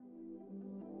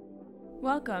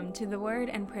Welcome to the Word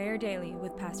and Prayer Daily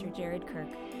with Pastor Jared Kirk.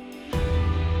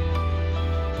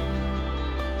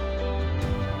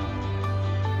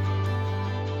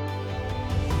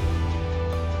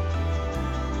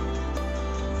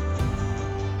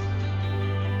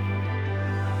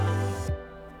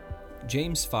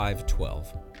 James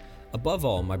 5:12. Above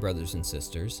all, my brothers and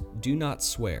sisters, do not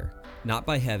swear, not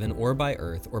by heaven or by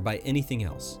earth or by anything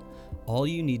else. All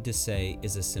you need to say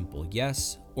is a simple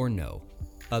yes or no.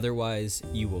 Otherwise,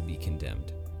 you will be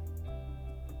condemned.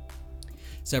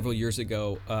 Several years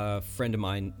ago, a friend of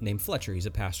mine named Fletcher, he's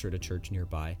a pastor at a church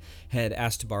nearby, had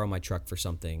asked to borrow my truck for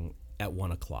something at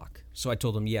 1 o'clock. So I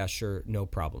told him, yeah, sure, no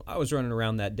problem. I was running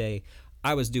around that day.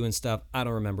 I was doing stuff. I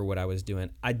don't remember what I was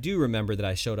doing. I do remember that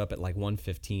I showed up at like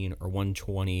 1:15 or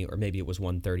 1:20, or maybe it was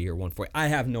 1:30 or 1:40. I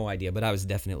have no idea, but I was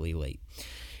definitely late.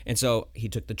 And so he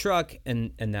took the truck,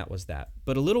 and that was that.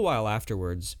 But a little while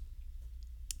afterwards,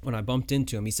 when I bumped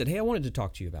into him, he said, hey, I wanted to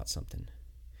talk to you about something.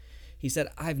 He said,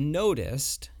 I've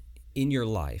noticed in your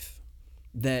life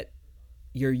that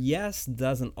your yes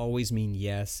doesn't always mean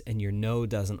yes, and your no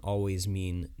doesn't always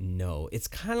mean no. It's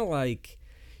kind of like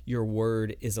your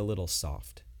word is a little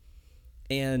soft.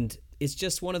 And it's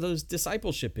just one of those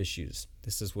discipleship issues.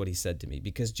 This is what he said to me,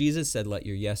 because Jesus said, let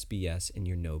your yes be yes and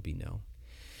your no be no.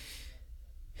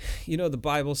 You know, the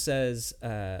Bible says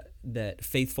that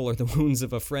faithful are the wounds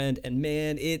of a friend, and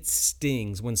man, it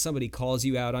stings when somebody calls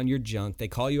you out on your junk. They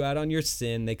call you out on your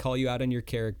sin. They call you out on your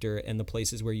character and the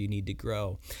places where you need to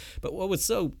grow. But what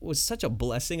was such a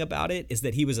blessing about it is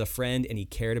that he was a friend, and he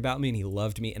cared about me, and he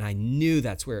loved me, and I knew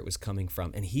that's where it was coming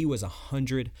from, and he was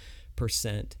 100%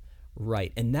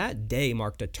 right. And that day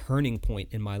marked a turning point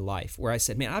in my life where I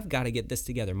said, man, I've got to get this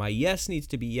together. My yes needs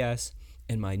to be yes,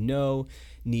 and my no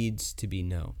needs to be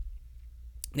no.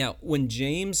 Now, when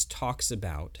James talks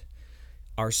about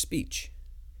our speech,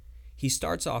 he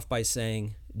starts off by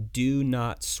saying, do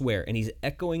not swear. And he's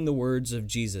echoing the words of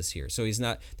Jesus here. So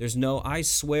there's no, I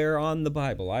swear on the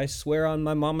Bible. I swear on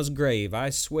my mama's grave. I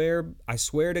swear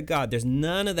to God. There's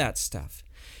none of that stuff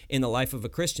in the life of a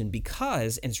Christian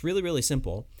because, and it's really, really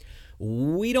simple,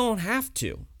 we don't have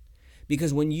to.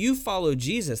 Because when you follow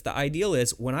Jesus, the ideal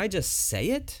is when I just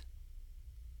say it,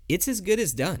 it's as good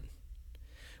as done.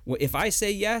 If I say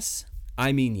yes,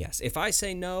 I mean yes. If I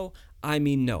say no, I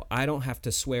mean no. I don't have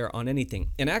to swear on anything.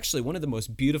 And actually, one of the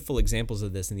most beautiful examples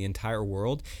of this in the entire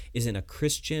world is in a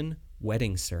Christian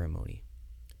wedding ceremony.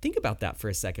 Think about that for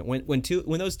a second. When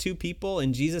those two people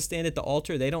and Jesus stand at the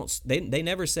altar, they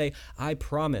never say, I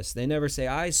promise. They never say,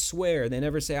 I swear. They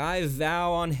never say, I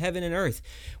vow on heaven and earth.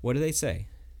 What do they say?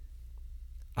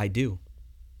 I do.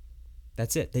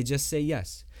 That's it. They just say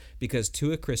yes. Because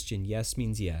to a Christian, yes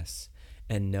means yes,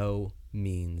 and no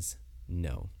means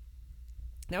no.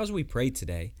 Now, as we pray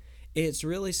today, it's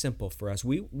really simple for us.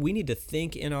 We need to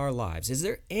think in our lives. Is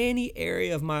there any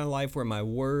area of my life where my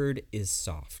word is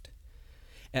soft?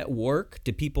 At work,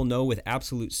 do people know with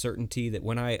absolute certainty that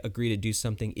when I agree to do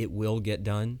something, it will get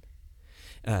done?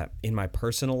 In my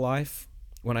personal life,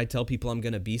 when I tell people I'm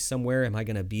going to be somewhere, am I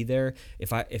going to be there?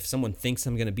 If someone thinks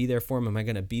I'm going to be there for them, am I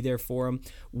going to be there for them?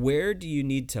 Where do you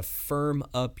need to firm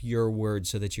up your word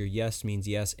so that your yes means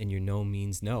yes and your no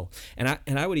means no? And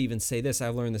I would even say this,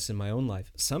 I've learned this in my own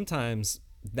life. Sometimes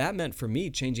that meant for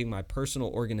me changing my personal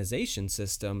organization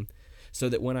system so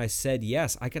that when I said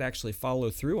yes, I could actually follow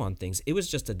through on things. It was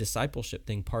just a discipleship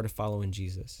thing, part of following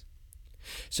Jesus.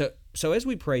 So as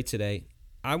we pray today,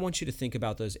 I want you to think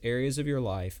about those areas of your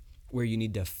life where you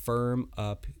need to firm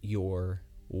up your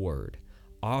word.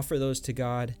 Offer those to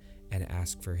God and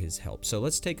ask for his help. So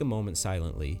let's take a moment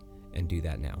silently and do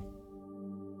that now.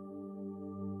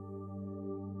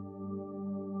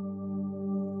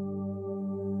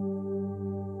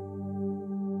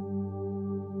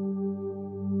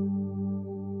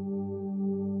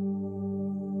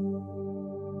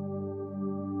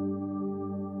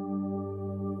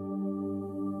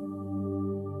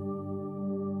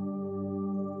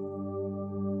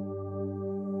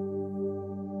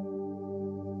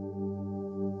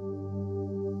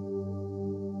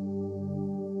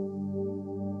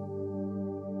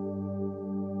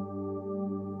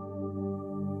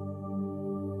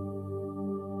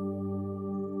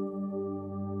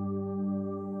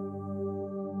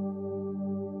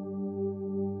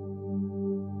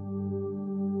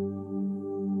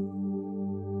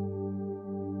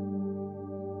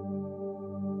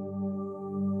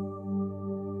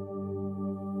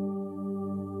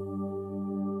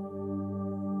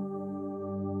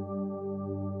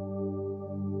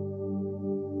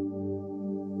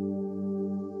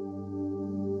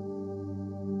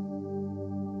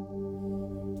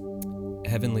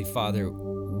 Heavenly Father,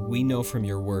 we know from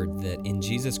your word that in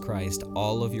Jesus Christ,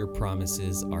 all of your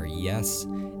promises are yes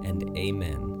and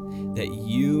amen. That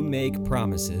you make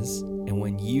promises, and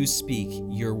when you speak,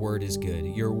 your word is good.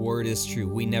 Your word is true.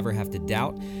 We never have to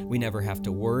doubt. We never have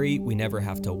to worry. We never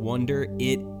have to wonder.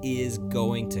 It is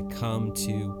going to come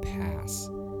to pass.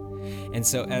 And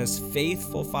so as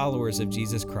faithful followers of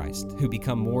Jesus Christ, who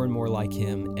become more and more like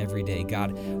him every day,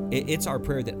 God, it's our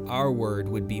prayer that our word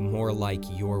would be more like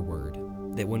your word.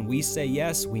 That when we say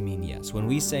yes, we mean yes. When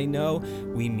we say no,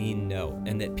 we mean no.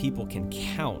 And that people can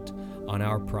count on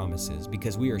our promises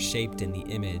because we are shaped in the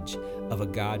image of a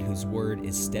God whose word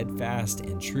is steadfast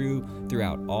and true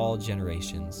throughout all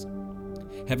generations.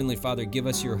 Heavenly Father, give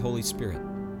us your Holy Spirit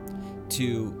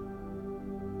to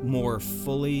more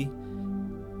fully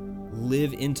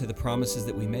live into the promises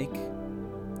that we make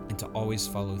and to always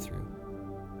follow through.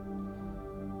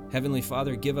 Heavenly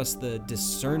Father, give us the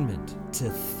discernment to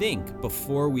think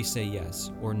before we say yes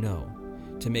or no,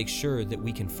 to make sure that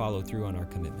we can follow through on our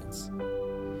commitments.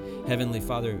 Heavenly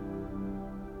Father,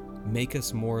 make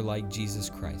us more like Jesus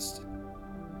Christ,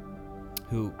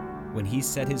 who, when he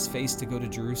set his face to go to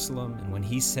Jerusalem, and when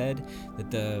he said that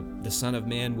the Son of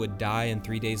Man would die and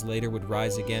 3 days later would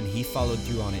rise again, he followed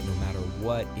through on it no matter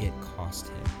what it cost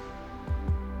him.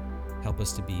 Help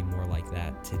us to be more like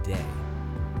that today,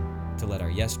 to let our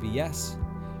yes be yes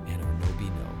and our no be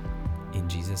no. In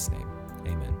Jesus' name,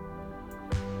 amen.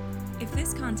 If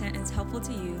this content is helpful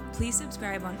to you, please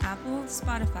subscribe on Apple,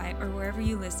 Spotify, or wherever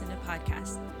you listen to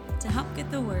podcasts. To help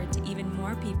get the word to even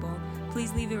more people,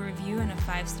 please leave a review and a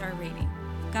 5-star rating.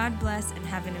 God bless and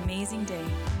have an amazing day.